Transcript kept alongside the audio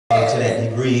to that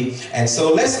degree. And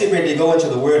so let's get ready to go into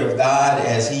the Word of God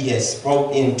as He has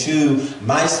spoke into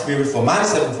my spirit for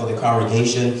myself and for the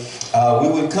congregation. We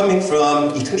were coming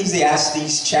from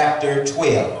Ecclesiastes chapter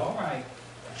 12. All right.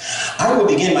 I will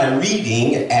begin my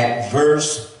reading at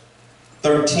verse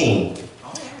 13.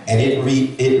 And it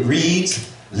reads,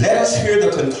 "Let us hear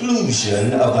the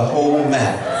conclusion of the whole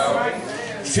matter.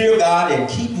 Fear God and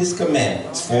keep His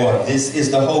commandments, for this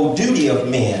is the whole duty of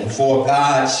men. For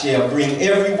God shall bring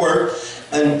every work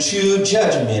unto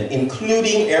judgment,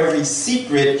 including every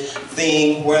secret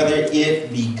thing, whether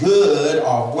it be good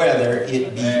or whether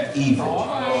it be evil."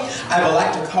 I would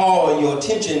like to call your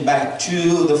attention back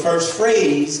to the first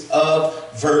phrase of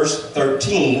verse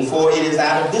 13, for it is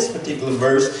out of this particular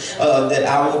verse that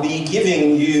I will be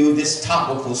giving you this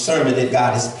topical sermon that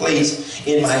God has placed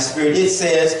in my spirit. It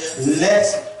says, "Let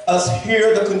us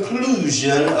hear the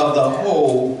conclusion of the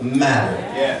whole matter."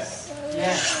 Yes.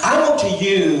 I want to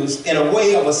use, in a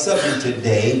way of a subject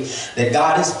today, that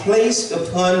God has placed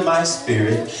upon my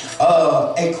spirit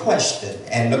a question.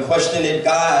 And the question that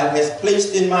God has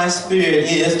placed in my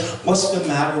spirit is, what's the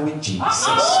matter with Jesus?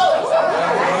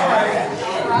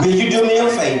 Will you do me a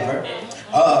favor?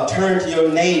 Turn to your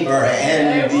neighbor,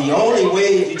 and the only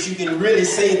way that you can really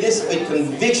say this with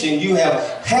conviction, you have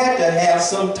had to have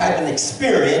some type of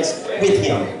experience with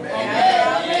Him.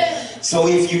 So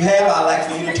if you have, I'd like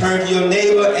for you to turn to your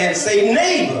neighbor and say,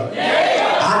 "Neighbor,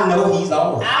 I know He's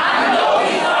all right." I know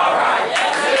He's all right.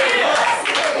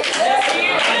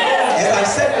 As I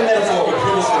set the metaphorical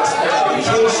premise for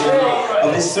application of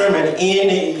this sermon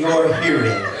in your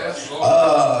hearing,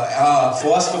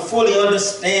 for us to fully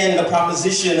understand the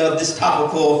proposition of this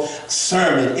topical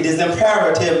sermon, it is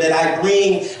imperative that I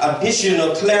bring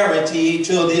additional clarity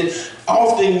to the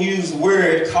often used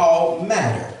word called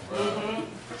matter.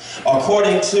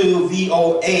 According to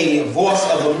VOA, Voice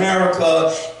of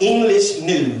America English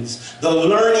News, the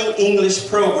Learning English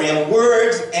program,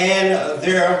 Words and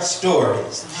Their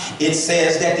Stories, it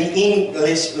says that the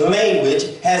English language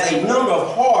has a number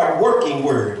of hard working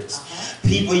words.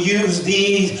 People use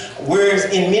these words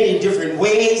in many different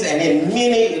ways and in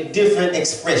many different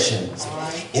expressions.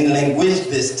 In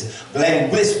linguistics,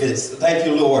 thank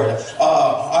you, Lord,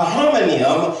 a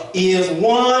homonym is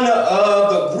one of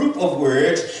the group of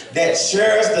words that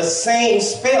shares the same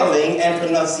spelling and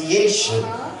pronunciation,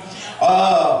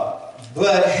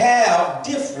 but have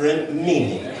different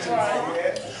meanings.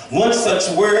 One such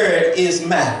word is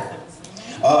matter.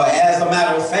 As a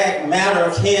matter of fact,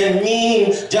 matter can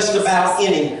mean just about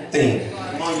anything.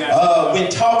 When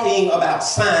talking about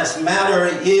science, matter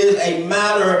is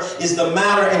the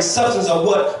matter and substance of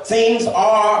what things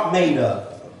are made of.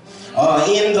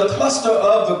 In the cluster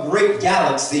of the great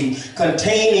galaxy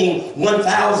containing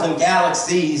 1,000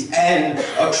 galaxies and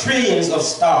trillions of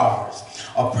stars,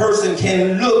 a person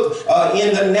can look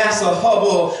in the NASA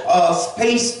Hubble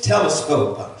Space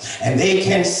Telescope, and they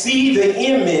can see the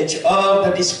image of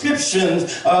the distribution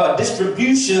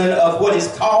of what is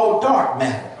called dark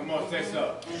matter. Come on, say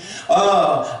so.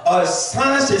 A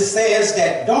scientist says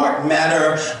that dark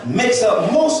matter makes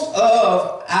up most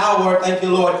of our, thank you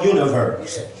Lord,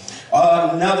 universe.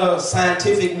 Another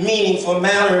scientific meaning for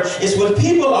matter is when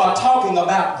people are talking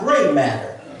about gray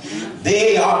matter,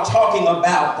 they are talking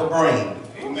about the brain.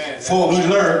 Amen. For we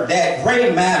learned that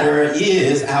gray matter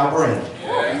is our brain.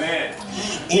 Amen.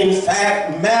 In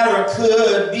fact, matter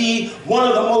could be one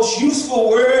of the most useful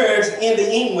words in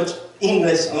the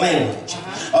English language.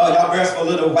 Y'all bear for a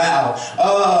little while.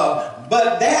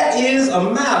 But that is a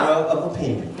matter of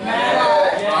opinion.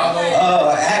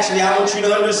 Actually, I want you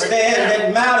to understand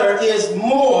that matter is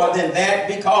more than that,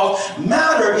 because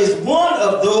matter is one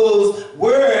of those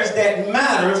words that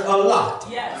matters a lot.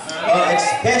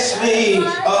 Especially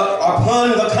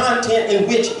upon the content in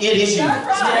which it is used.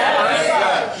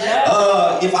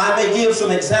 If I may give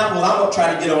some examples, I'm going to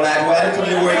try to get on that way. I didn't come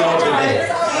to where you're going today.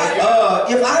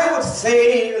 If I would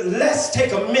say, let's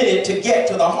take a minute to get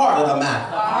to the heart of the matter.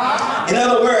 In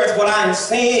other words, what I'm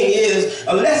saying is,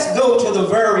 let's go to the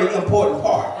very important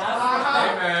part.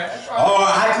 Or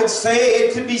I could say,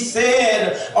 it could be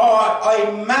said,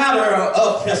 a matter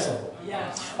of principle.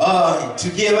 To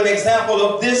give an example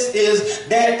of this is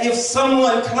that if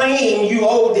someone claimed you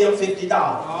owed them $50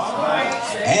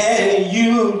 and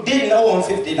you didn't owe them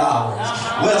 $50,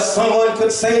 well, someone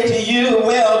could say to you,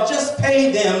 well, just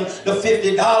pay them the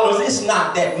 $50. It's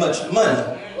not that much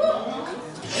money.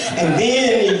 And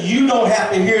then you don't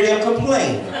have to hear them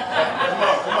complain.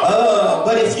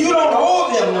 But if you don't owe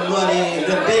them the money,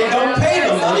 they don't pay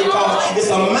the money because it's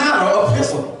a matter of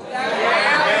principle.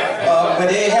 But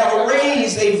they have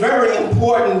raised a very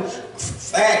important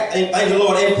fact, and thank you,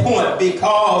 Lord, and point,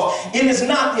 because it is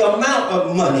not the amount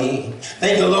of money,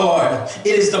 thank you, Lord,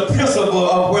 it is the principle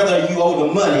of whether you owe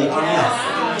the money or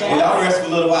not. Well, y'all rest for a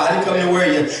little while. I didn't come to wear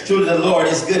you. Truly, the Lord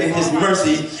is good and His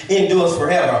mercy endures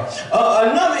forever.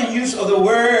 Another use of the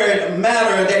word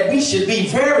matter that we should be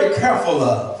very careful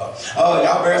of.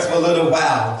 Y'all rest for a little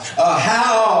while.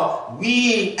 How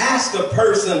we ask a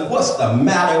person, what's the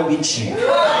matter with you? Y'all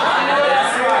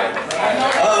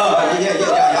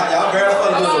rest for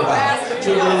a little while.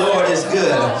 Truly, the Lord is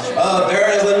good. There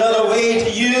is another way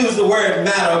to use the word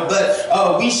matter,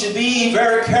 but we should be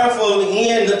very careful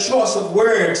in the choice of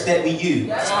words that we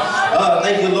use.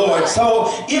 Thank you, Lord. So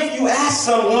if you ask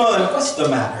someone, what's the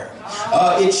matter?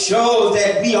 It shows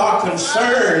that we are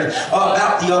concerned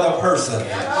about the other person.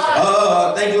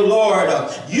 Thank you, Lord.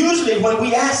 Usually when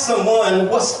we ask someone,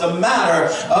 what's the matter?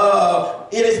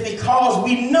 It is because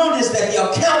we notice that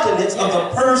the countenance of the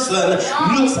person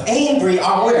looks angry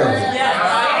or weary.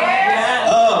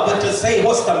 But to say,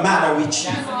 what's the matter with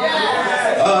you?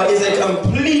 Is a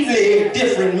completely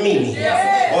different meaning.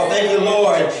 Well, thank you,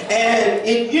 Lord. And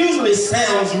it usually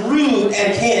sounds rude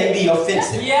and can be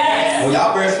offensive. Well,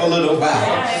 y'all bear for a little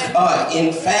while.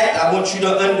 In fact, I want you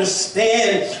to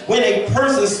understand, when a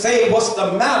person say, what's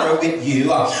the matter with you?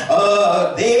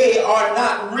 They are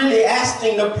not really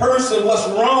asking the person what's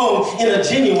wrong in a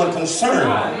genuine concern.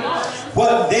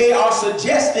 What they are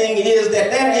suggesting is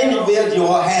that that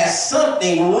individual has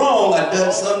something wrong or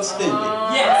done something stupid.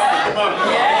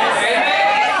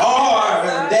 Or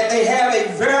that they have a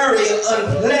very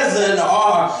unpleasant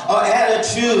or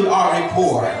attitude or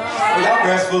rapport. Well, y'all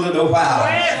rest for a little while.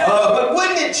 But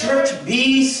wouldn't church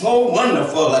be so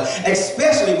wonderful,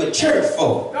 especially with church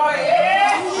folk?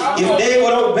 If they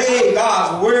would obey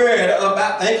God's word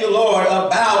about, thank you, Lord,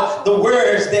 about the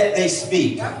words that they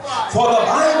speak. For the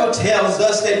Bible tells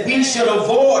us that we should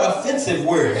avoid offensive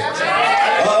words.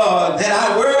 That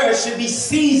our words should be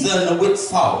seasoned with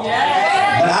salt.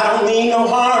 But I don't mean no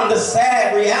harm. The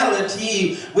sad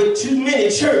reality with too many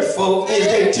church folk is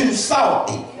they're too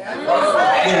salty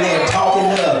when they're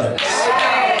talking to others.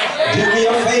 Do me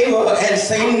a favor and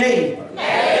say neighbor.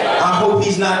 I hope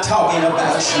he's not talking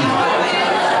about you.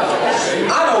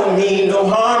 I don't mean no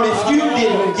harm. If you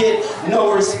didn't get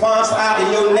no response out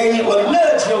of your neighbor,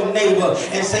 nudge your neighbor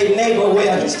and say, neighbor,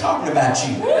 well, he's talking about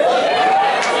you.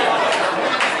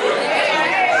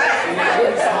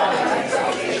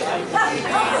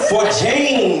 For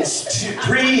James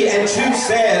 3 and 2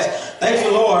 says, thank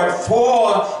you, Lord,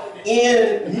 for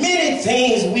in many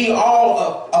things we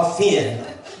all offend.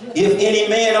 If any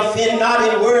man offend not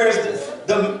in words,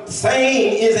 the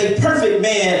same is a perfect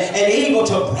man and able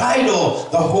to bridle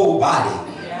the whole body.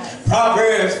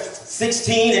 Proverbs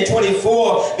 16 and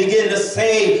 24 begin to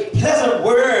say, pleasant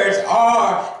words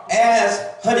are as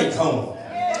honeycomb,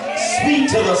 sweet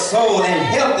to the soul and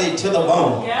healthy to the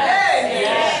bone.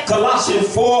 Colossians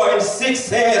 4 and 6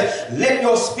 says, let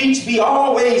your speech be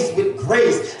always with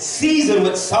grace, seasoned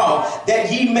with salt,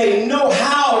 that ye may know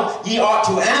how ye ought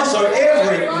to answer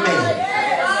every man.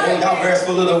 Oh, y'all rest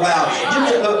for a little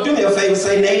while. Do me a favor,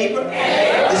 say neighbor.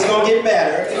 It's going to get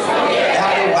better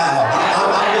after a while.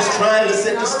 I'm just trying to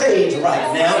set the stage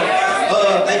right now.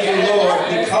 Thank you, Lord,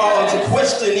 because the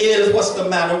question is, what's the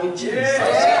matter with Jesus?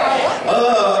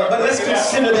 But let's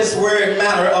consider this word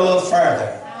matter a little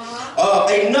further.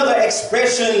 Another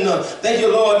expression, thank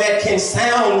you, Lord, that can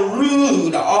sound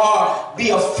rude or be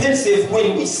offensive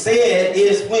when we say it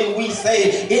is when we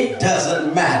say it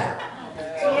doesn't matter.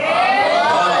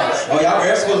 Y'all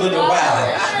rest for a little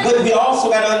while. But we also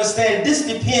got to understand this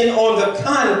depends on the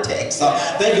context,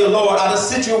 thank you, Lord, or the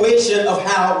situation of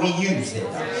how we use it.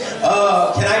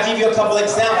 Can I give you a couple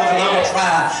examples, and I'm going to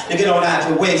try to get on out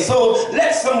your way. So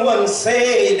let someone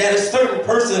say that a certain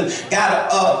person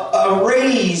got a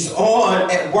raise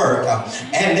on at work,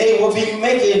 and they will be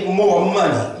making more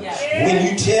money. When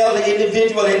you tell the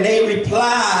individual and they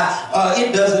reply,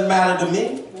 it doesn't matter to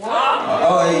me.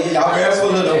 Y'all rest for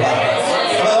a little while.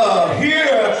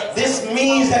 Here, this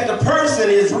means that the person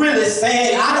is really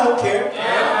saying, I don't care.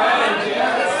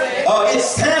 It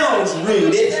sounds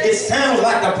rude. It sounds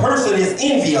like the person is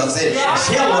envious and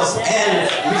jealous and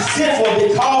resentful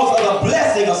because of the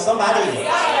blessing of somebody else.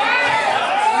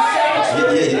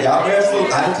 Y'all I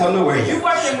didn't come to where you.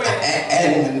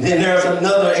 And then there's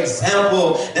another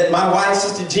example that my wife,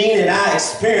 Sister Jean, and I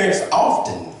experience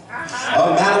often.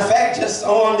 Matter of fact, just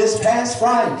on this past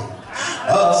Friday,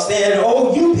 saying,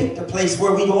 oh, you pick the place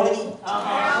where we going to eat.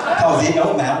 Because it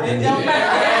don't matter to me.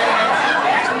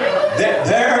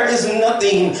 There is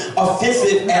nothing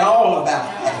offensive at all about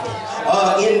that.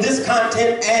 in this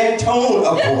content and tone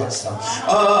of voice.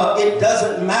 It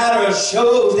doesn't matter,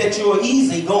 shows that you're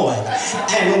easygoing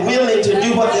and willing to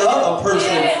do what the other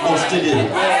person wants to do.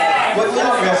 But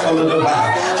we'll rest a little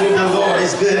while. The Lord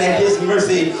is good and his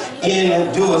mercy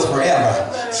endures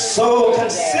forever. So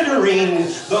considering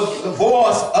the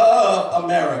voice of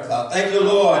America, thank you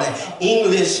Lord,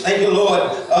 English, thank you Lord,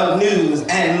 news,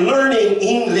 and learning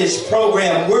English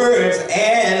program words,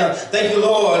 and thank you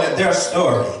Lord, their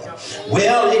story.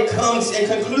 Well, it comes and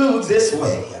concludes this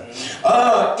way.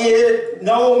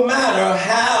 No matter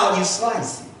how you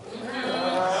slice it,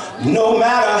 no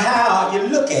matter how you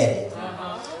look at it,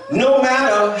 no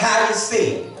matter how you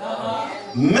say it,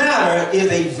 matter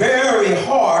is a very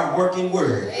hard working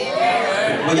word.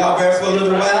 Will y'all bear for a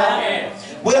little while?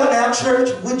 Well now church,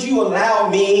 would you allow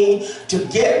me to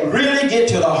really get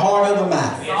to the heart of the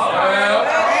matter?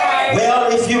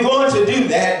 Well, if you're going to do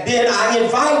that, then I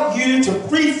invite you to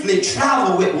briefly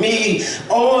travel with me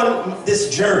on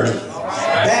this journey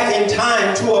back in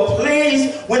time to a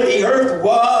place when the earth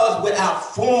was without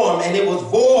form and it was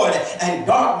void and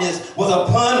darkness was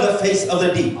upon the face of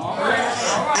the deep.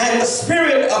 And the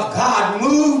Spirit of God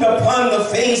moved upon the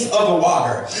face of the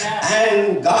water.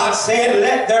 And God said,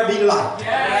 let there be light.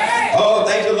 Oh,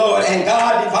 thank you, Lord. And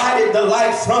God divided the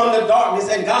light from the darkness.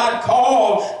 And God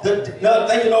called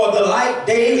thank you, Lord, the light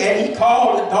day, and he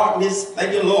called the darkness,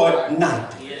 thank you, Lord,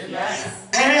 night.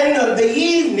 And the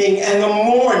evening and the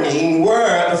morning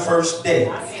were the first day.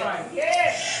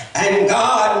 And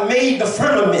God made the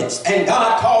firmaments, and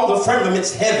God called the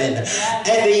firmaments heaven.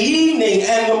 And the evening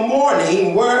and the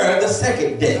morning were the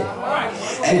second day.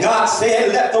 And God said,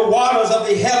 let the waters of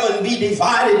the heaven be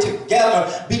divided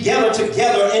together, be gathered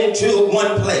together into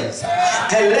one place.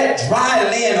 And let dry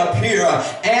land appear.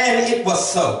 And it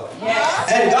was so.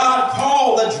 And God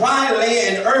called the dry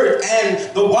land earth,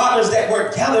 and the waters that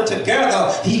were gathered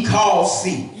together he called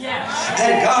sea.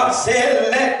 And God said,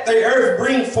 let the earth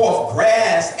bring forth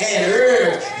grass and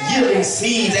herbs yielding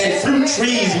seeds, and fruit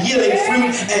trees yielding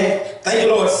fruit, and thank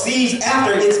you Lord, seeds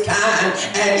after its kind.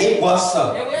 And it was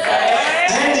so.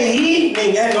 And the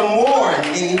evening and the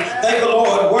morning, thank you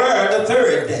Lord, were the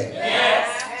third day.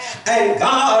 And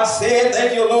God said,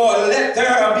 thank you Lord, let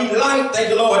there be light, thank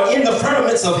you Lord, in the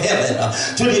firmaments of heaven,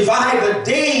 to divide the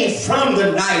day from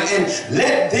the night, and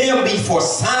let them be for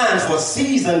signs, for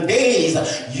season, days,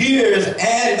 years, and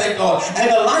thank you Lord,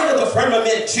 and the light of the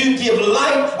firmament to give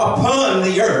light upon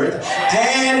the earth.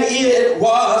 And it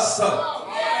was so.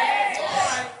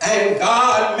 And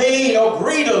God made a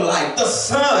greater light, the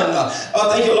sun,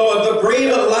 thank you Lord, the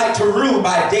greater light to rule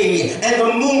by day, and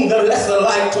the moon, the lesser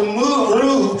light, to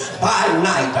rule by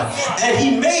night. And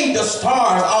he made the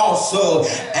stars also,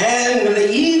 and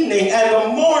the evening and the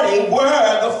morning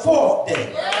were the fourth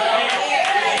day.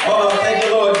 Oh, thank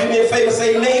you Lord, do me a favor,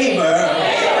 say neighbor,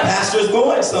 pastor's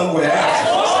going somewhere.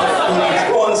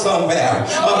 Going somewhere.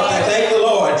 Thank you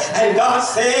Lord. And God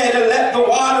said, let the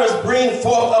waters bring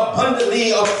forth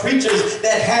abundantly of creatures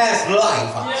that has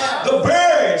life. The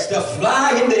birds to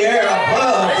fly in the air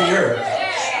above the earth.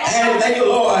 And thank you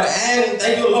Lord, and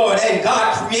thank you Lord, and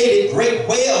God created great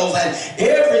whales and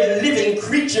every living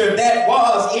creature that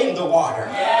was in the water.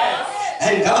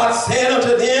 And God said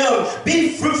unto them,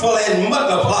 be fruitful and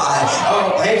multiply.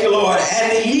 Oh, thank you Lord.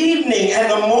 And the evening and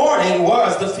the morning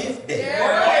was the fifth day.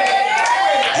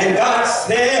 And God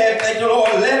said, thank you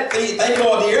Lord, thank you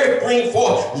Lord, the earth bring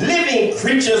forth living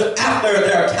creatures after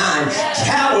their kind,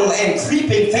 cattle and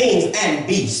creeping things and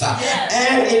beasts.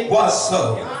 And it was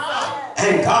so.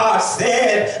 And God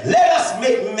said, let us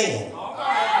make men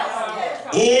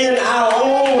in our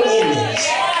own image.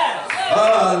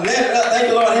 Thank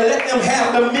you Lord, and let them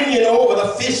have dominion over the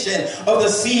fish and of the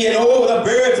sea, and over the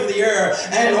birds of the air,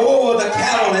 and over the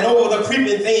cattle, and over the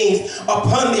creeping things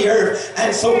upon the earth.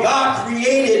 And so God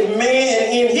created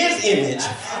man in his image,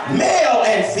 male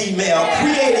and female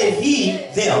created he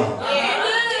them.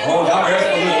 Oh, God, rest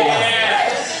a little while.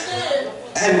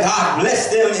 And God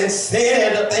blessed them and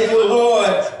said, thank you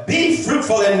Lord, be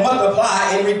fruitful and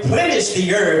multiply and replenish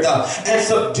the earth and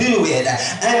subdue it.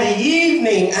 And the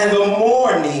evening and the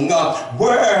morning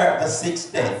were the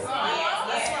sixth day.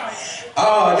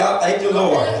 Oh, y'all, thank you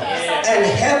Lord. And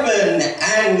heaven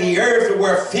and the earth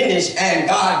were finished, and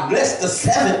God blessed the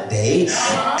seventh day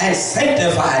and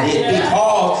sanctified it,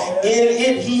 because in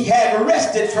it he had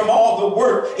rested from all the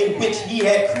work in which he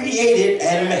had created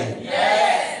and made.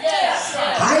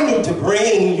 I need to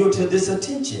bring you to this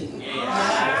attention.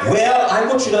 Well, I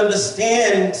want you to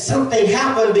understand something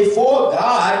happened before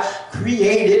God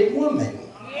created woman.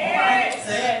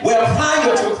 Well, prior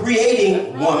prior to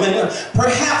creating woman,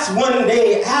 perhaps one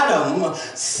day Adam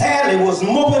sadly was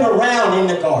moping around in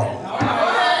the garden.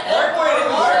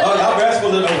 Oh, y'all rest for a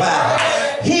little while.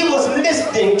 He was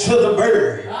listening to the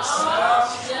birds.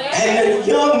 And the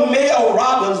young male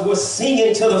robins were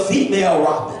singing to the female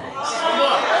robins.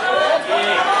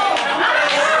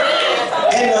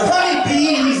 And the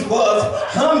honeybees was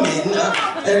humming.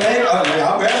 And they,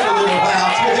 y'all rest for a little while.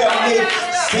 To their mate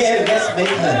saying, let's make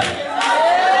honey.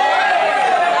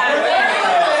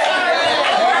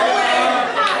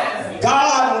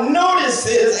 God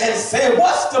notices and said,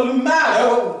 what's the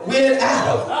matter with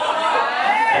Adam?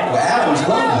 Well, Adam's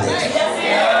lonely.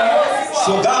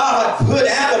 So God put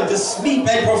Adam to sleep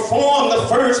and performed the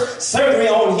first surgery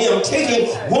on him, taking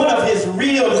one of his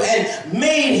ribs and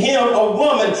made him a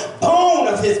woman, bone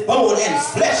of his bone and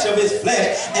flesh of his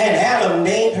flesh, and Adam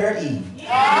named her Eve.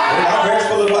 Y'all very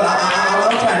full of what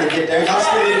I'm trying to get there. Y'all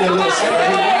still in a little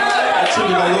story.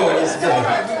 The Lord is good.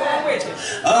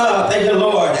 Thank you,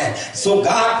 Lord. So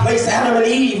God placed Adam and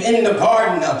Eve in the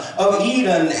Garden of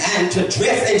Eden and to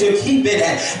dress and to keep it.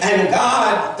 And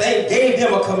God, they gave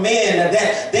them a command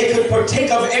that they could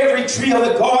partake of every tree of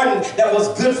the garden that was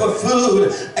good for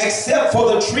food, except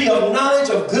for the tree of knowledge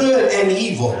of good and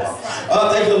evil.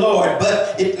 Thank you, Lord.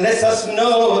 But it lets us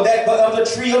know that of the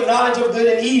tree of knowledge of good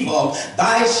and evil,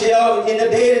 thy shall, in the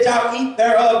day that thou eat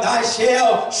thereof, thy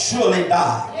shall surely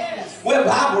die. Well,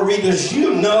 Bible readers,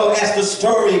 you know, as the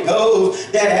story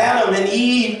goes, that Adam and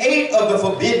Eve ate of the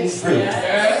forbidden fruit.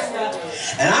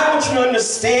 And I want you to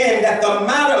understand that the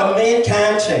matter of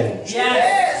mankind changed.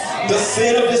 The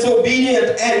sin of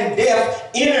disobedience and death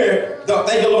entered,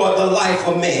 thank you, Lord, the life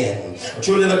of man.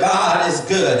 Truly, the God is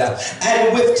good.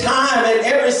 And with time and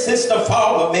ever since the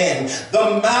fall of man,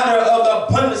 the matter of the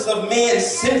abundance of man's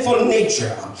sinful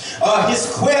nature,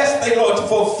 his quest, thank you, Lord, to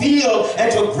fulfill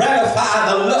and to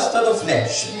gratify the lust of the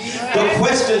flesh, the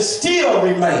question still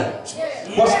remains,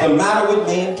 what's the matter with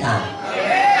mankind?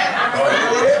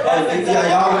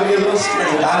 Y'all gonna get a little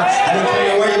strange. I didn't come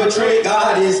to where you were truly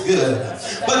God is good.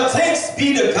 But thanks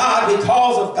be to God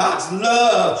because of God's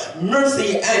love,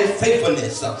 mercy, and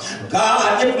faithfulness.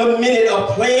 God implemented a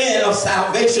plan of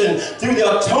salvation through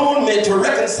the atonement to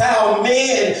reconcile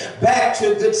man back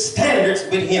to good standards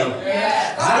with him.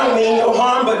 I don't mean no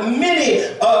harm, but many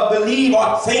believe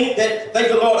or think that, thank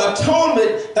the Lord,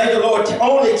 atonement, thank the Lord,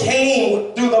 only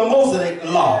came through the Mosaic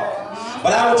law.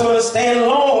 But I want to understand,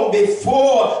 long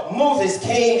before Moses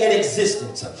came in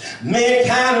existence,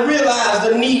 mankind realized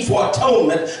the need for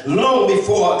atonement long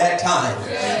before that time.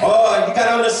 You got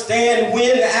to understand,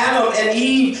 when Adam and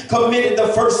Eve committed the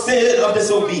first sin of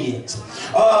disobedience,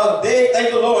 they, thank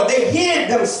the Lord, they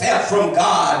hid themselves from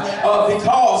God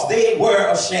because they were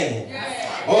ashamed.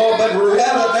 But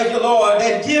rather, thank you, Lord,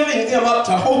 that giving them up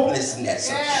to hopelessness,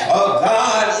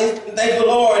 God, thank you,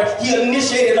 Lord, he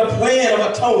initiated a plan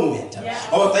of atonement.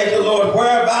 Thank you, Lord,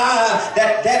 whereby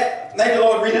that thank you,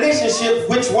 Lord, relationship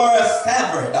which was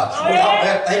severed,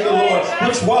 thank you, Lord,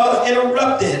 which was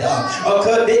interrupted,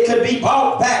 it could be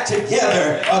brought back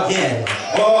together again.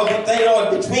 Thank you,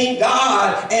 Lord, between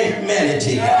God and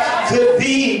humanity could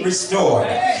be restored.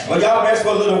 Y'all rest for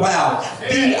a little while.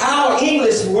 Our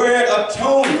English word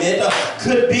atonement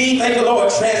could be, thank you,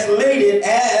 Lord, translated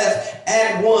as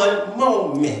at one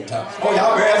moment.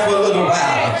 Y'all rest for a little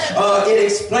while. It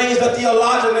explains the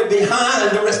theology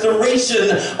behind the restoration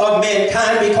of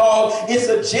mankind, because it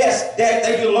suggests that,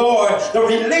 thank you, Lord, the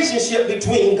relationship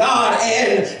between God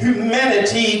and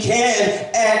humanity can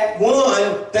at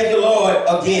one, thank you, Lord,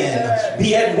 again,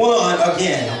 be at one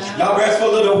again. Y'all rest for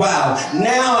a little while.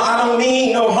 Now, I don't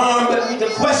mean no harm, but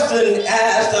the question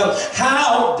asked of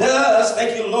how does,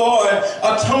 thank you, Lord,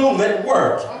 atonement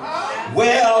work?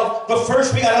 Well, but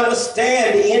first we got to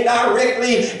understand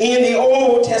indirectly in the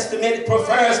Old Testament it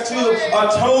refers to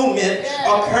atonement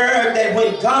occurred that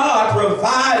when God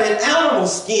provided animal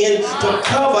skin to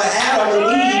cover Adam and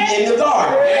Eve in the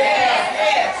garden,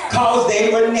 because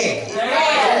they were naked.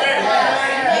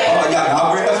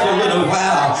 Y'all bring us for a little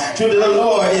while. Truly, the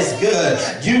Lord is good.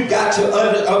 You got to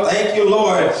thank you,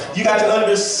 Lord. You got to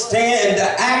understand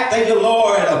the act, thank you,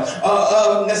 Lord,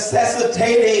 of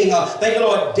necessitating, thank you,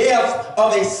 Lord, death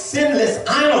of a sinless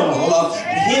animal.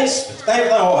 Hence, thank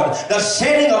you, Lord, the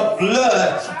shedding of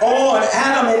blood on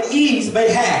Adam and Eve's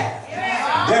behalf.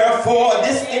 Therefore,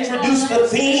 this introduced the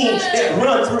theme that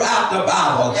runs throughout the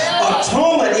Bible.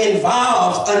 Atonement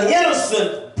involves an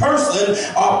innocent person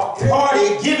or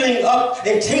party giving up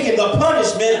and taking the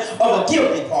punishment of a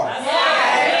guilty party.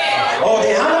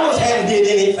 The animals hadn't did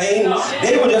anything.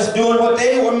 They were just doing what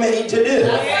they were made to do.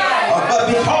 But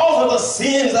because of the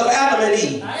sins of Adam and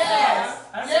Eve,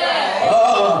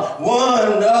 one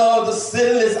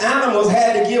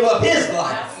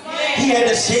had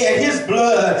to shed his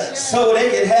blood so they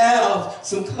could have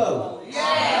some clothes. Oh,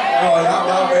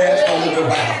 y'all rest a little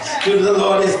while. The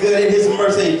Lord is good and his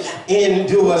mercy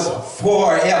endures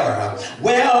forever.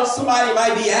 Well, somebody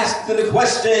might be asking the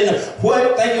question,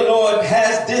 what, thank you, Lord,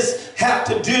 has this have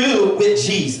to do with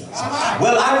Jesus?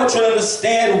 Well, I want you to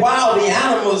understand, while the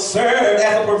animals served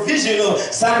as a provisional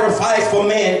sacrifice for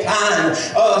mankind,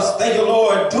 thank you,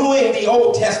 Lord, during the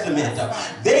Old Testament,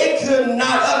 they could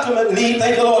not ultimately,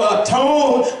 thank you, Lord,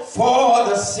 atone for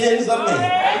the sins of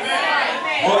men.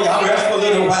 Oh, y'all rest for a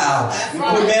little while.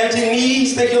 Humanity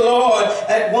needs, thank you, Lord,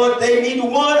 they need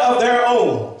one of their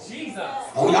own.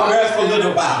 Oh, y'all rest for a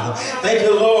little while. Thank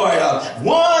you, Lord.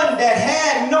 One that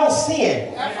had no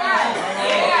sin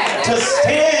to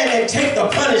stand and take the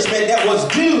punishment that was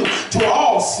due to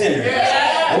all sinners.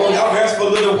 Oh, y'all rest for a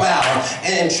little while.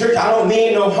 And church, I don't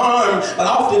mean no harm, but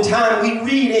oftentimes we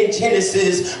read in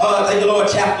Genesis, thank you, Lord,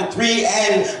 chapter 3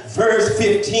 and verse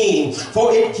 15.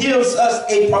 For it gives us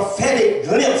a prophetic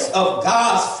glimpse of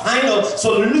God's final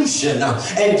solution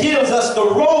and gives us the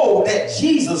role that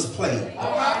Jesus played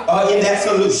in that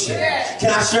solution.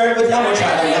 Can I share it with you? I'm going to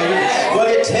try to read it. Well,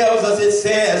 it tells us, it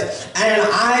says, and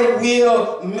I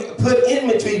will put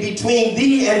enmity between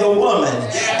thee and the woman,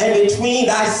 and between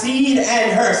thy seed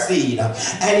and her seed,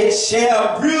 and it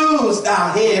shall bruise thy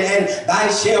head, and thy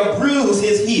shall bruise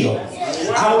his heel.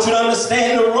 I want you to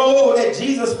understand the role that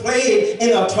Jesus played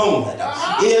in atonement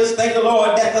is, thank the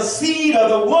Lord, that the seed of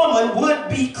the woman would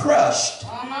be crushed.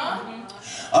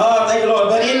 Thank you, Lord.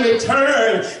 But in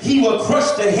return, he will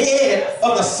crush the head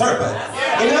of the serpent.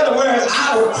 In other words,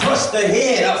 I will crush the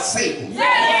head of Satan.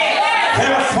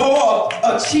 Therefore,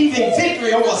 achieving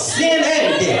victory over sin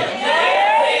and death.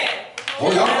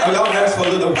 Oh, y'all rest for a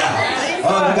little while.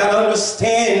 You got to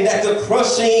understand that the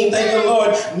crushing, thank you,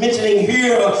 Lord, mentioning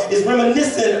here is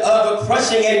reminiscent of the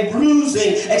crushing and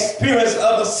bruising experience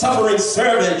of the suffering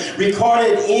servant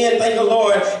recorded in, thank you,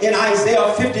 Lord, in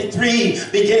Isaiah 53,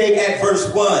 beginning at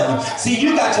verse 1. See,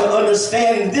 you got to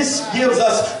understand this gives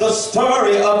us the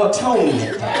story of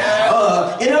atonement.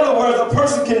 In other words, a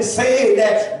person can say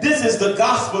that this is the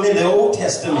gospel in the Old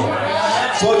Testament.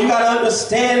 So you got to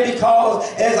understand, because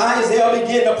as Isaiah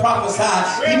began to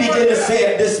prophesy, he began to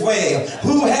say it this way: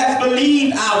 who has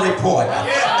believed our report?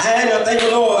 And thank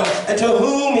you, Lord, and to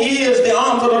whom is the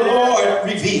arms of the Lord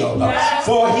revealed?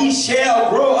 For he shall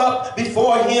grow up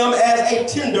before him as a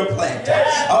tender plant,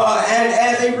 and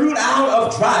as a root out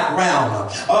of dry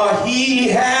ground. He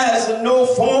has no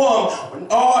form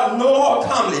nor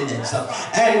comeliness,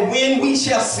 and when we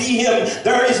shall see him,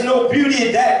 there is no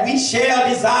beauty that we shall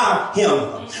desire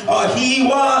him. He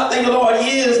was, thank the Lord,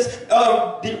 is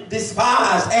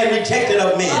despised and rejected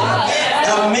of men,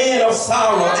 a man of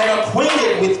sorrow and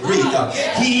acquainted with grief.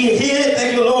 He hid,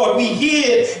 thank you, Lord, we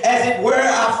hid as it were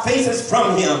our faces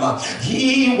from him.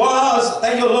 He was,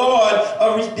 thank you, Lord,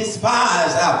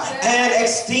 despised and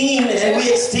esteemed, and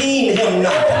we esteemed him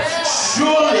not.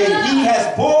 Surely he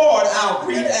has borne our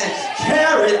grief and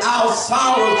carried our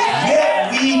sorrows,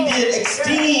 yet we did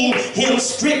esteem him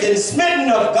stricken, smitten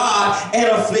of God, and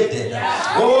afflicted.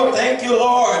 Oh, thank you,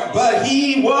 Lord. But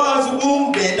he was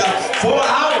wounded for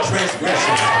our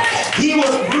transgressions. He was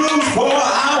bruised for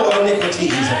our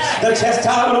iniquities. The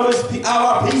chastisement of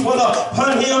our peace was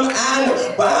upon him,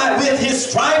 and with his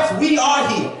stripes we are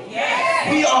healed.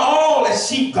 We are all as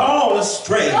sheep gone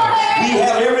astray. We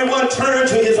have everyone turned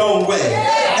to his own way,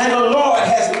 and the Lord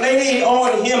has laid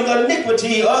on him the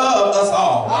iniquity of us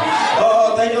all.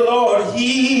 Thank you, Lord.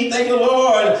 He, thank you,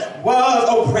 Lord,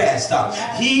 was oppressed.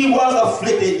 He was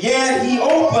afflicted, yet he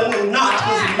opened not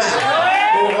his mouth.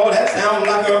 Oh, that sounds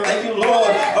like a, thank you, Lord,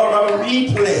 a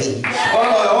replay.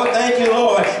 Oh, thank you,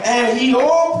 Lord. And he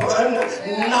opened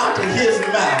not his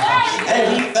mouth.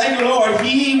 And he, thank you, Lord,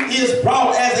 he is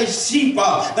brought as a sheep,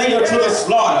 thank you, to the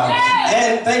slaughter.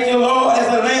 And thank you, Lord, as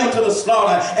a lamb to the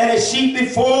slaughter. And a sheep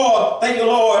before, thank you,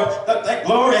 Lord,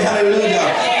 glory, hallelujah.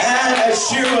 And as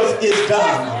sure as is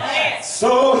done.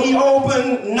 So he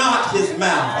opened not his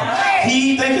mouth.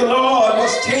 He, thank you, Lord,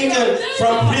 was taken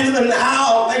from prison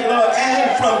out, thank you, Lord,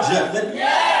 and from judgment.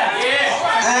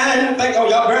 And thank you,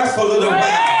 y'all rest for a little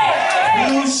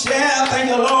while. You shall, thank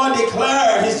you, Lord,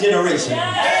 declare his generation.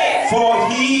 For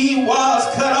he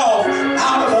was cut off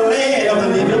out of the land of the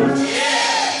living.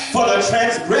 For the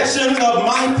transgressions of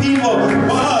my people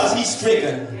was he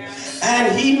stricken.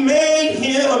 And he made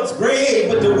him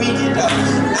grave with the wicked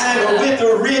and with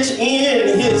the rich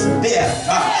in his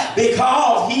death,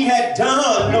 because he had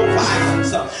done no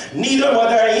violence, neither were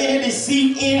there any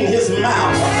deceit in his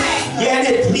mouth. Yet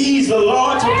it pleased the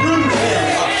Lord to bruise him.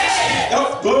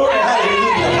 Oh, glory,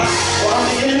 hallelujah. Oh, I'm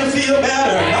beginning to feel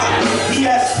better. He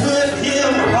has put his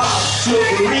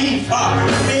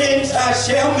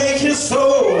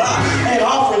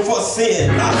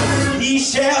sin. He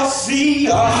shall see,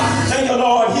 thank the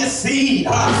Lord, his seed.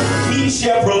 He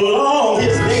shall prolong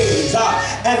his days,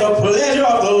 and the pleasure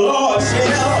of the Lord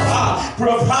shall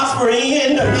prosper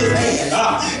in his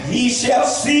hand. He shall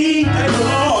see, thank the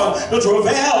Lord, the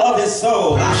travail of his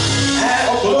soul. And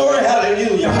oh, glory,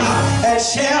 hallelujah. And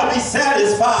shall be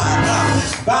satisfied.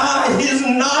 By his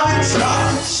knowledge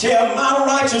shall my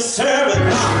righteous servant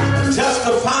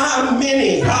justify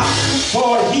many.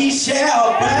 For he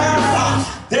shall bear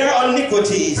their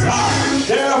iniquities.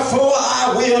 Therefore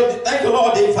I will, thank the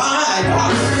Lord, divide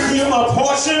him a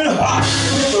portion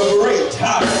with the great,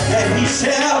 and he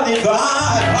shall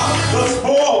divide the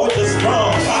spoil with the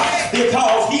strong,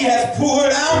 because he has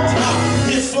poured out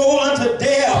his soul unto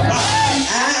death,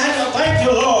 and thank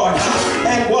you, Lord,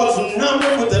 and was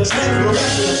numbered with the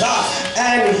transgressions,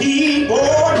 and he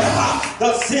bore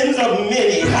the sins of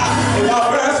many. And our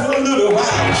verse for a little while,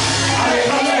 I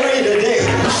come to pray today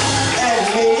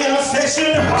and make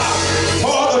intercession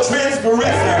for the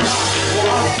transgressor. Oh,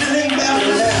 I'm feeling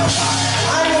better now.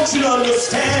 I want you to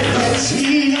understand that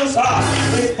Jesus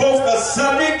is both the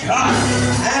subject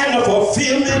and the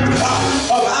fulfillment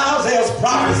of Isaiah's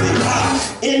prophecy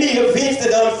in the events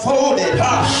that unfolded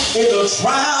in the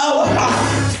trial,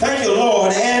 thank you,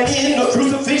 Lord, and in the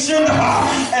crucifixion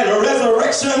and the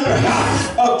resurrection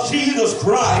of Jesus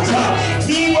Christ.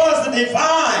 He was the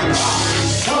divine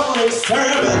suffering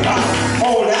servant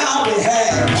on our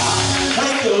behalf.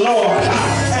 Thank you, Lord.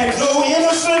 And though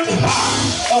innocent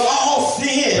of all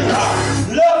sin,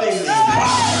 lovingly,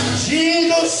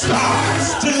 Jesus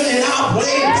stood in our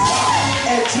place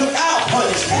and took our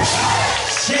punishment,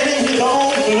 shedding his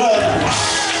own blood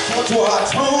to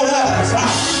atone us.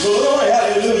 Glory,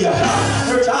 hallelujah.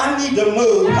 Church, I need to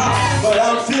move, but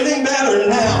I'm feeling better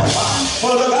now.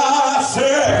 For the God I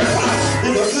serve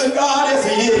is a good God as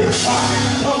he is.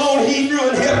 Come on, Hebrew,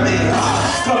 and help me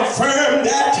confirm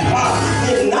that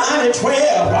in 9 and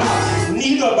 12,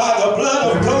 neither by the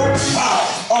blood of goats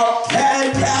or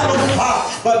cattle,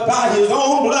 but by his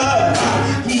own blood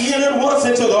he entered once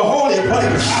into the holy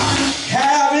place,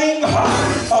 having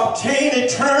obtained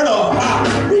eternal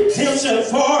redemption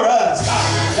for us.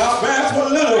 Now grab for a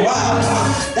little while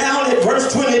down at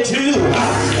verse 22,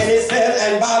 and it says,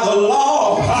 and by the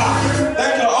law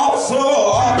there are also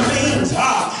all things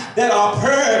that are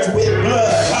purged with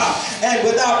blood, and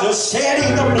without the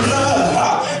shedding of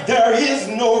blood there is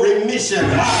no remission.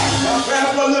 Now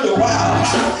grab for a little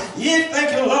while. You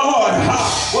thank you, Lord,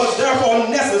 was therefore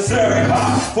necessary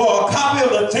for a copy of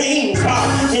the things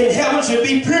in heaven should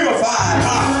be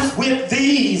purified with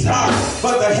these,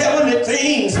 but the heavenly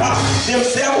things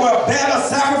themselves were better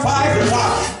sacrifices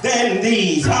than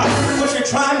these. What you're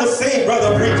trying to say,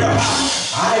 brother preacher?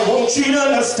 I want you to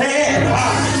understand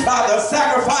by the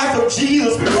sacrifice of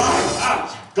Jesus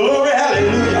Christ. Glory,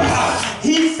 hallelujah.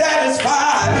 He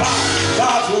satisfied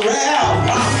God's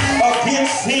wrath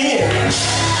against sin.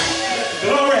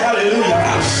 Glory, hallelujah.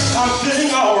 I'm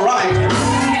feeling all right.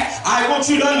 I want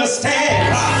you to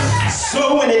understand.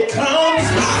 So when it comes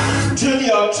to the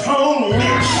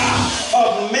atonement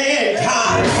of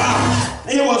mankind,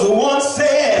 it was once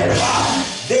said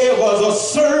there was a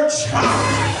search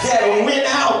that went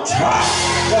out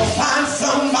to find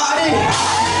somebody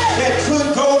that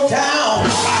could go down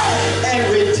and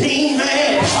redeem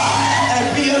man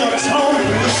and be an atonement.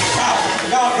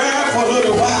 Now, bear for a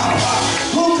little while.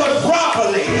 Who could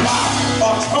properly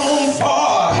atone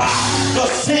for the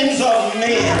sins of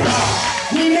men?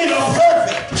 We need a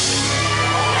perfect,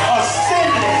 a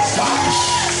sinless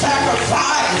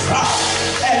sacrifice.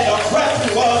 And the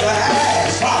question was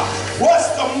asked, what's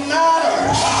the matter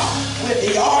with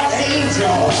the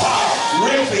archangel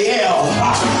Raphael?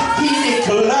 He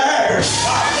declares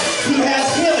he has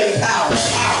healing power.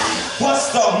 What's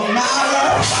the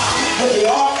matter with the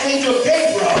archangel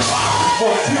Gabriel?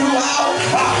 For throughout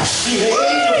the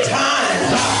age of time,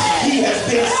 he has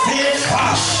been sent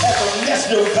as a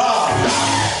messenger of God.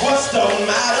 What's the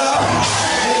matter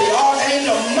with the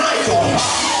archangel Michael?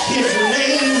 His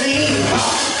name means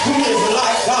who is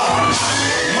like God.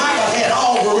 Michael had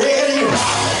already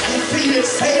defeated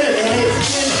Satan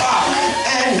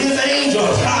and his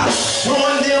angels,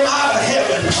 throwing them out of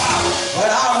heaven. But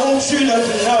I want you to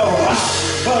know,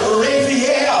 but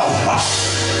Raphael,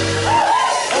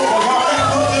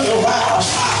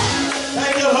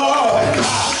 thank you, Lord.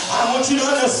 I want you to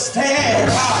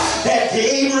understand that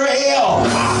Gabriel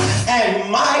and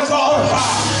Michael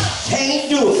can't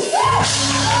do it.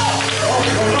 Oh,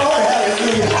 Lord,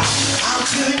 hallelujah. I'm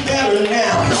feeling better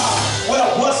now.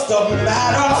 Well, what's the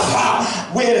matter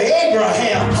with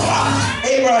Abraham?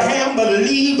 Abraham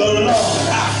believed the Lord,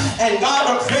 and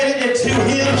God accredited to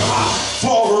him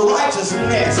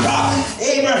righteousness.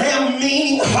 Abraham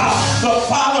meaning the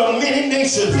father of many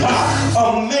nations,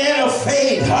 a man of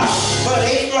faith. But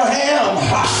Abraham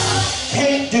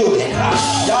can't do it.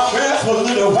 Y'all bear for a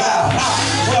little while.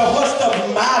 Well, what's the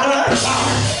matter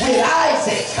with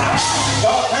Isaac?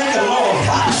 Y'all thank the Lord.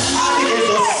 Isaac is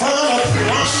the son of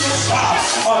promise,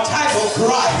 a type of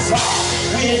Christ.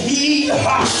 When he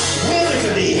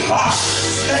willingly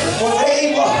was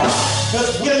able to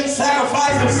willing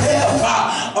sacrifice himself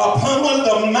upon one of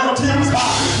the mountains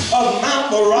of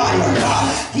Mount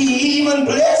Moriah, he even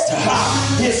blessed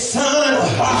his son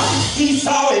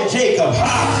Esau and Jacob.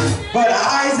 But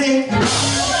Isaac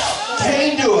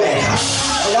can't do it.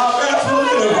 Y'all better for a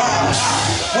little while.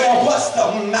 Well, what's the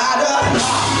matter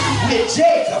with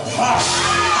Jacob?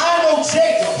 I know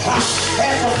Jacob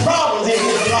had some problems in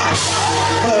his life,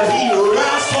 but he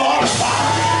wrestled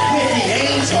with the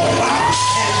angel and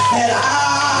said, I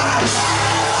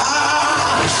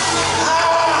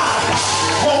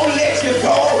won't let you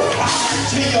go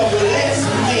till you bless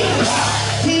me.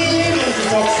 He is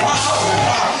the father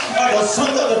of the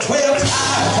sons of the 12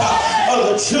 tribes of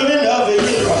the children of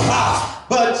Israel.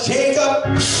 But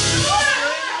Jacob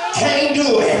can't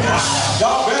do it.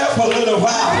 Y'all bear for a little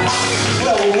while.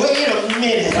 Well, wait a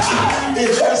minute.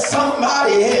 Is there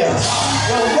somebody else?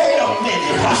 Well, wait a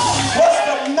minute. What's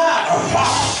the matter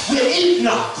with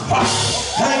Enoch?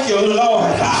 Thank you,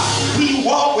 Lord. He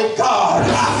walked with God,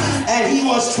 and he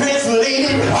was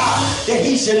translated that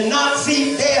he should not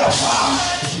see death,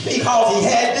 because he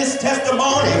had this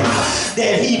testimony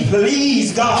that he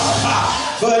pleased God.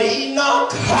 But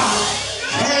Enoch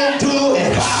can't do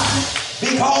it,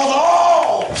 because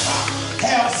all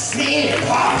have sinned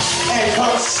and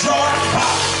come short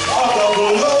of the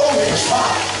glory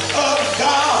of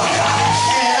God.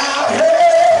 And I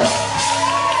heard,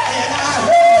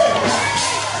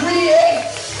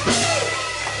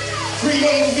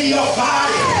 create me a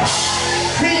body,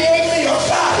 create me a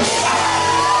body.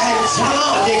 And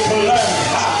John declared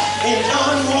in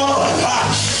John 1,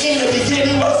 in the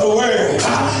beginning was the Word,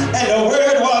 and the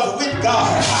Word was with God.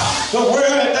 The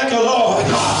Word, thank you, Lord,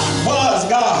 was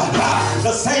God.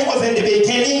 The same was in the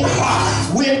beginning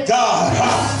with God.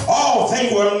 All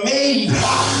things were made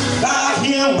by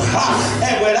him,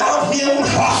 and without him,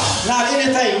 not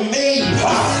anything made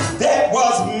that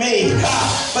was made.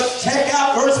 But check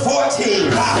out verse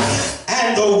 14.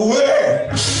 And the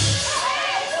Word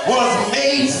was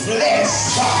made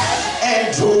flesh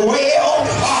and dwelled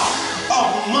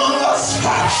among us,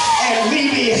 and we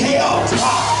beheld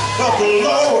the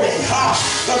glory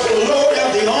of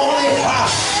the only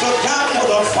begotten of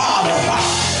the Father,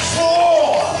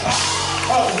 full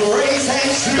of grace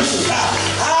and truth. I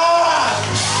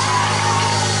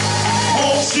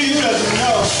want you to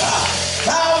know,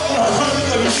 thousands and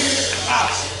hundreds of years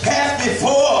passed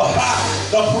before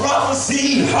the prophecy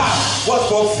was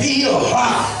fulfilled,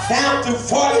 down to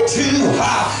 42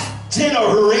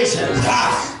 generations.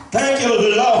 Thank you,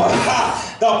 Lord.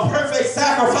 The perfect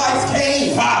sacrifice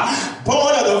came,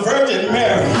 born of the Virgin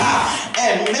Mary.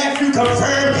 And Matthew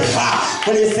confirmed it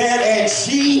when he said, and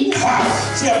she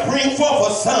shall bring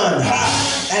forth a son,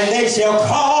 and they shall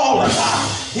call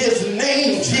his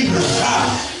name Jesus,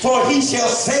 for he shall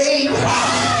save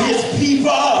his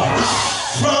people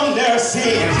from their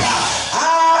sins. I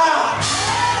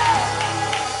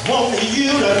want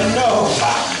you to know,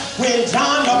 when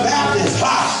John the Baptist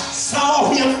saw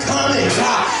him coming,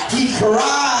 he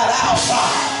cried out,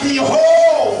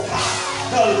 behold,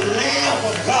 the Lamb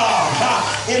of God,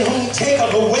 in whom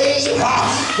taketh away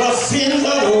the sins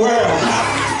of the world.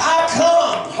 I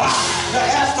come to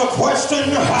ask the question,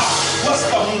 what's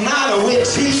the matter with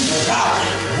Jesus?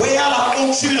 Well, I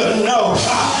want you to know,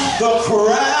 the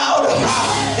crowd,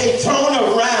 they thrown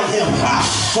around him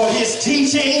for his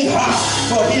teaching,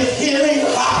 for his healing,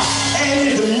 and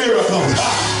his miracles.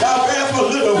 Now, bear for a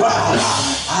little while,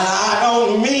 and I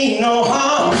don't mean no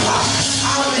harm.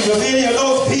 I believe if any of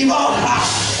those people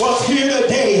was here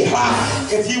today,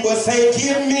 if you would say,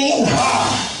 give me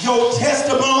your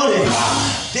testimony,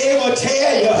 they will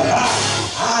tell you,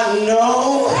 I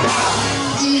know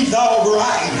he's all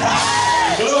right.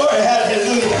 Glory,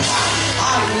 hallelujah.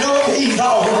 I know he's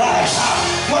all right.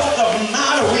 What's the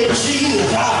matter with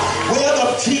Jesus?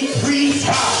 Well, the chief priests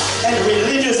and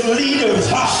religious leaders,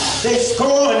 they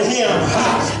scorned him,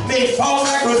 made false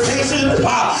accusations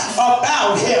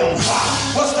about him.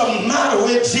 What's the matter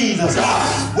with Jesus?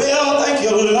 Well, thank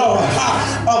you, Lord.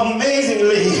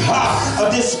 Amazingly, a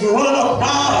disgruntled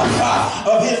mob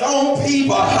of his own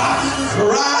people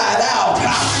cried out,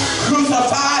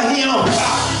 crucify him,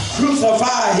 crucify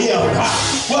crucify him.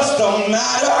 What's the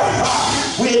matter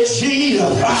with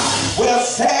Jesus? Well,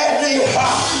 sadly,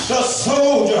 the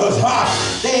soldiers,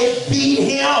 they beat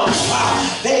him,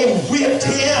 they whipped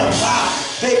him,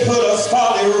 they put a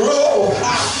scarlet robe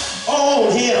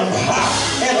on him,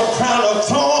 and a crown of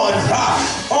thorns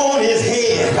on his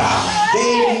head.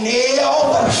 They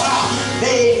nailed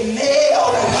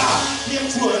him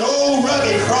to an old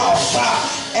rugged cross,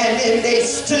 and then they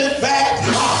stood back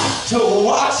to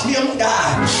watch him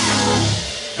die.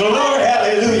 Glory,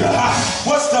 hallelujah.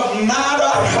 What's the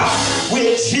matter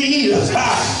with Jesus?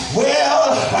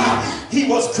 Well, he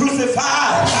was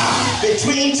crucified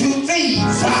between two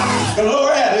thieves.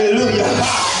 Glory, hallelujah.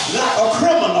 Like a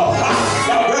criminal.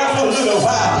 Now grab for a little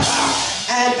while.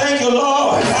 And thank you,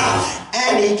 Lord.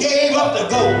 And he gave up the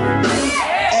gold.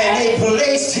 And they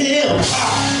placed him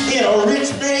in a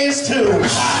rich man's tomb.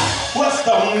 What's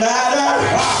the matter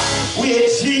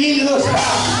with Jesus?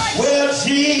 Well,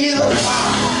 Jesus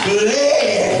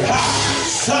bled,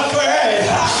 suffered,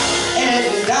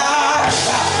 and died.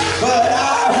 But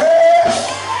I heard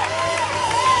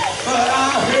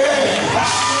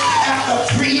after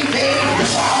 3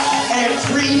 days and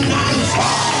 3 nights,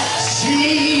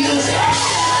 Jesus,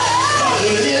 the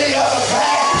lily of the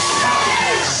valley,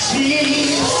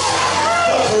 Jesus,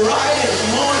 the brightest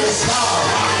morning star,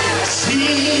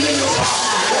 Jesus,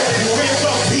 the Prince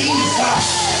of Peace,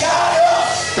 got up,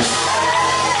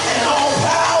 and all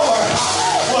power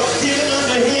was given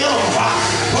unto him,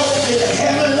 both in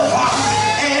heaven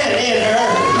and in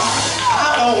earth.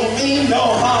 I don't mean no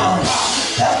harm.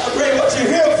 Pastor Gray, what you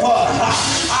here for?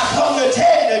 I come to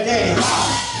tell you today,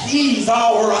 he's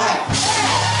all right.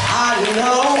 I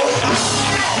know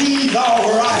he's all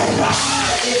right.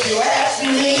 If you ask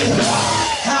me,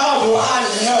 how do I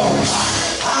know?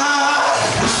 I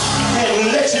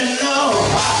can let you know.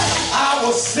 I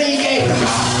was singing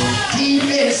deep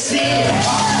in sin,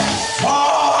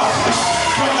 far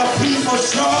from the people's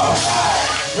shore,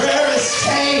 where it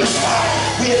stays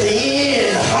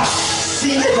within,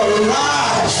 seemed to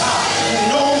rise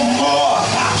no more,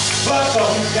 but the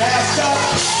master,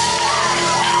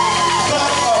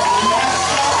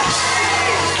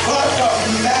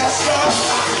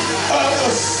 of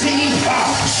the sea,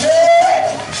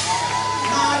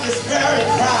 my despairing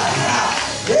cry,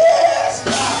 yes,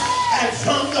 and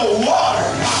from the water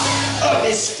of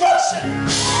destruction,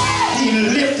 he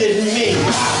lifted me.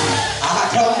 I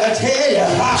come to tell you,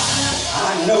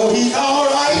 I know he's all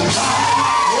right.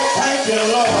 Thank you,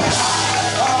 Lord.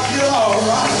 Oh, you're all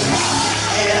right.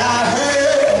 And I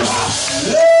heard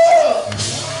love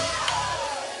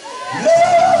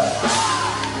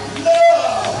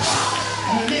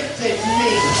lifted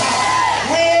me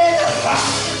when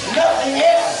nothing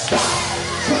else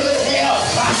could help.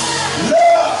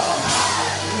 Love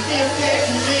lifted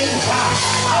me.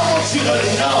 I want you to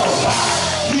know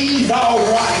he's all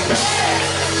right.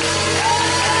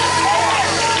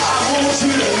 I want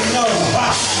you to know,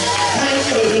 thank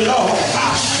you, Lord,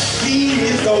 he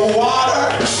is the water,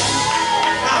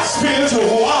 my spiritual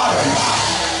water.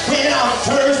 When I'm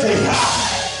thirsty,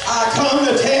 I come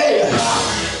to tell you,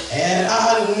 and I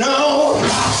know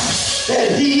that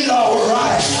he's all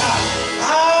right. I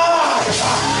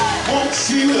want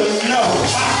you to know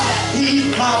he's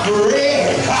my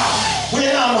bread.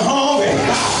 When I'm hungry,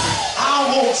 I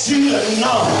want you to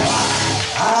know,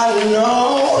 I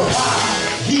know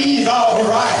he's all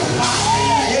right.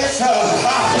 Yes, sir.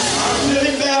 I'm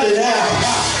really belly down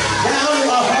in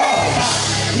my heart.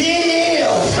 He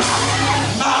is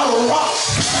my rock.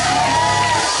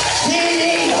 He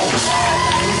is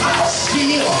my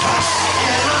shield.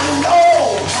 And I know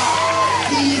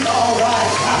he's all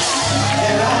right.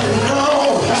 And I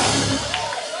know.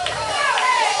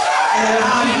 And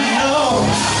I know.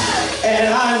 And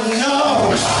I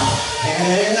know.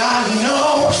 And I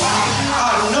know. I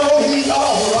know he's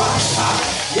all right.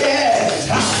 Yes.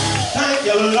 Thank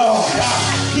you, Lord.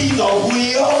 He's a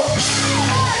wheel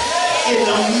in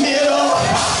the middle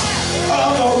of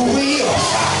the wheel.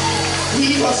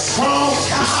 He's a strong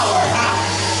tower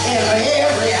in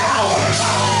every hour.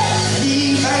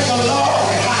 He, thank the Lord,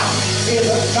 is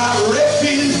a God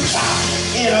refuge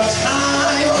in a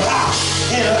time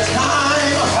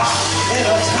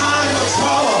of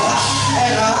trouble.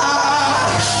 And I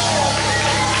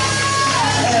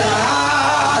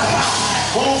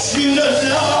want you to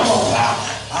know,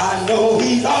 I know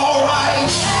he's all right.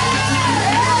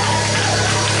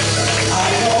 I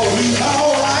know he's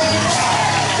all right.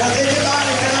 Does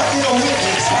anybody, can I get a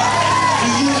witness? Do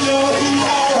you know he's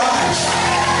all right?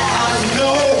 I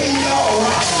know he's all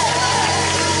right.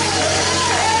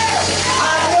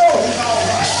 I know he's all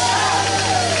right.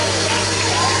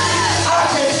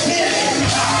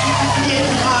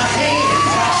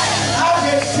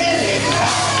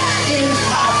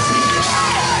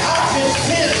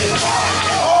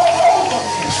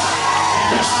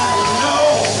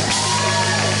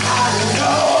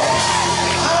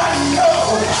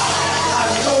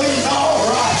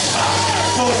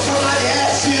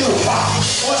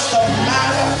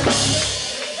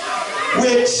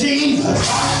 with Jesus.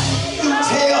 You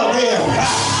tell them,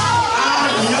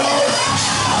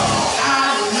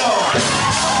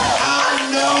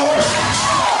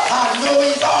 I know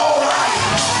he's all right.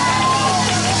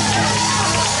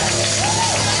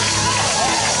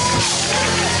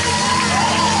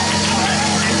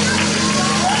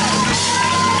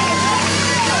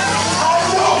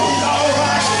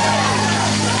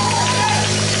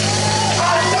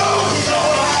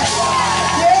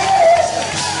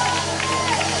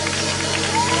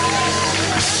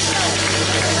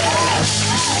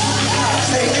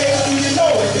 Say, neighbor, do you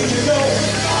know it? Do you know it?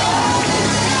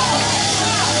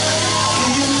 Do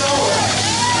you know it?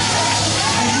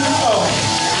 Do you know it?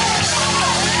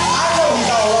 I know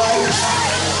he's all right,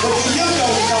 but do you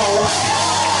know he's all right?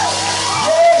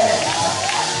 Yeah.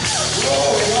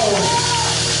 Glory, glory.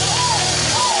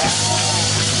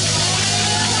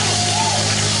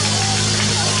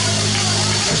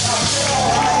 All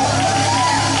right.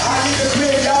 I need to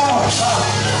quit, y'all,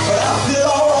 but I feel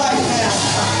all right now.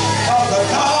 The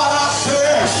God I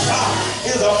serve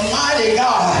is a mighty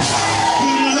God. He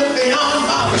looked beyond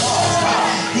my faults.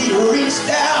 He reached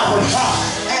down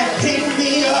and picked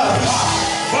me up,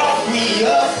 brought me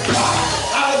up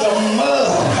out of the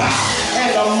mud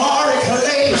and the miry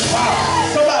clay.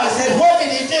 Somebody said, what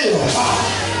did he do?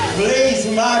 Place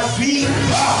my feet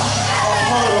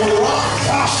upon a rock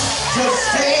to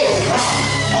stay,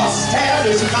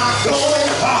 establish my going,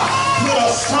 put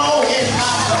a song in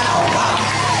my mouth,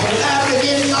 laughing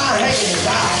in my hands,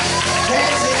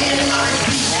 dancing in my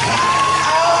feet.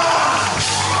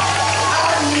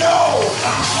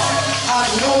 I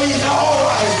know he's all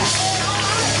right.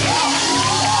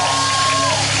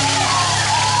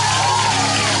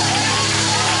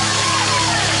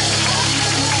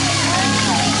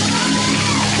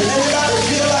 Does anybody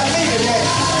feel like me today?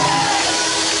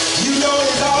 You know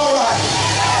it's all right.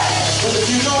 But if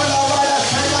you know it's all right, that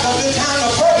sounds like a good time to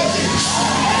praise him.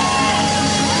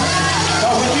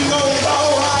 But when you know it's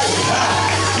all right,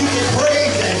 you can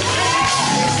praise him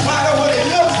in spite of what it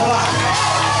looks like.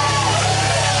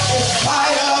 In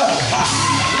spite of,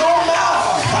 no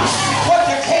matter what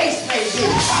the case may be.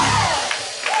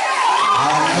 I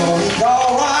know he's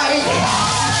all right.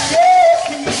 Yes,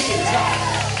 he is.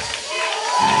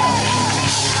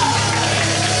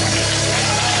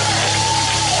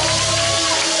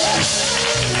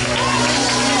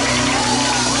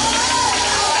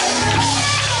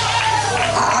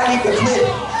 I need to quit,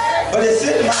 but it's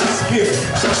in my spirit.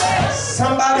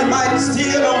 Somebody might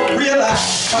still don't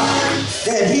realize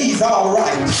that he's all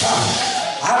right.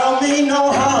 I don't mean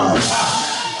no harm.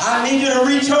 I need you to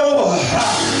reach over,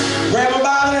 grab him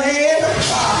by the hand,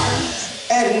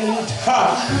 and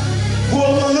pull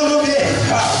him a little bit,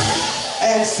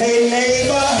 and say,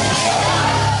 neighbor,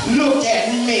 look at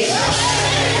me.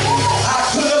 I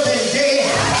could have been dead,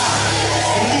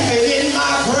 sleeping in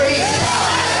my grave,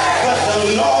 but the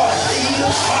Lord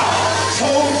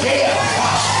told death,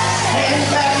 stand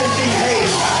back and behave.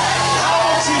 I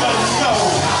want you to know,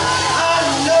 I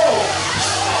know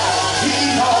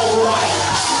he's all right.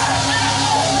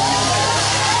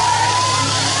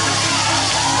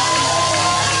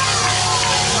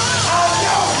 I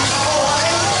know he's all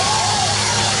right.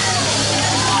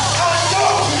 I know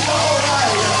he's all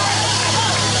right.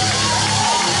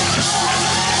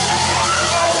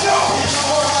 I know he's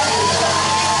all right.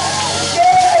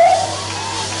 Yeah.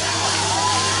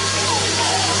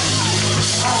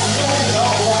 I know he's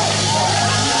all right.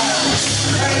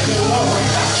 Thank you, Lord.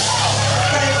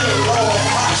 Thank you, Lord.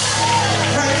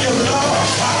 Thank you, Lord.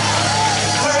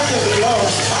 Thank you,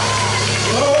 Lord.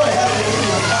 Lord,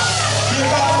 hallelujah. Give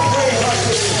God a praise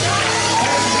unto you.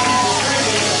 Thank you, Jesus. Thank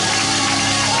you.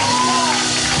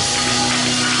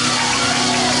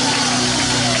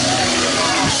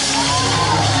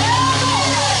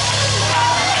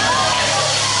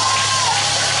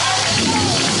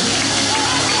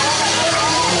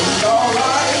 It's all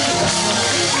right.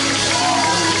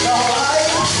 It's all right.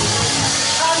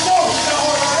 I know it's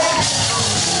all right.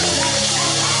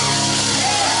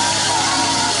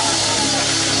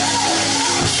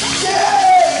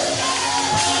 Yeah!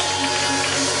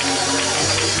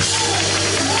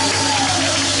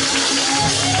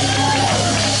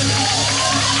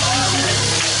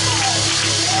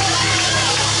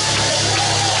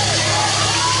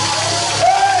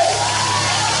 Hey!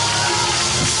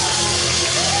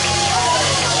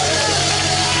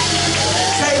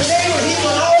 Say, neighbor, he's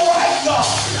an all right God.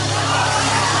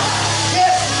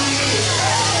 Yes, he is.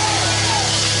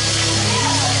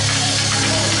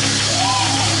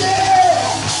 Yeah!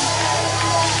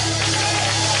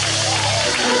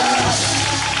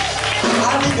 I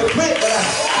need to quit, but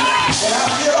And I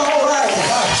feel all right.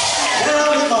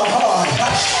 Now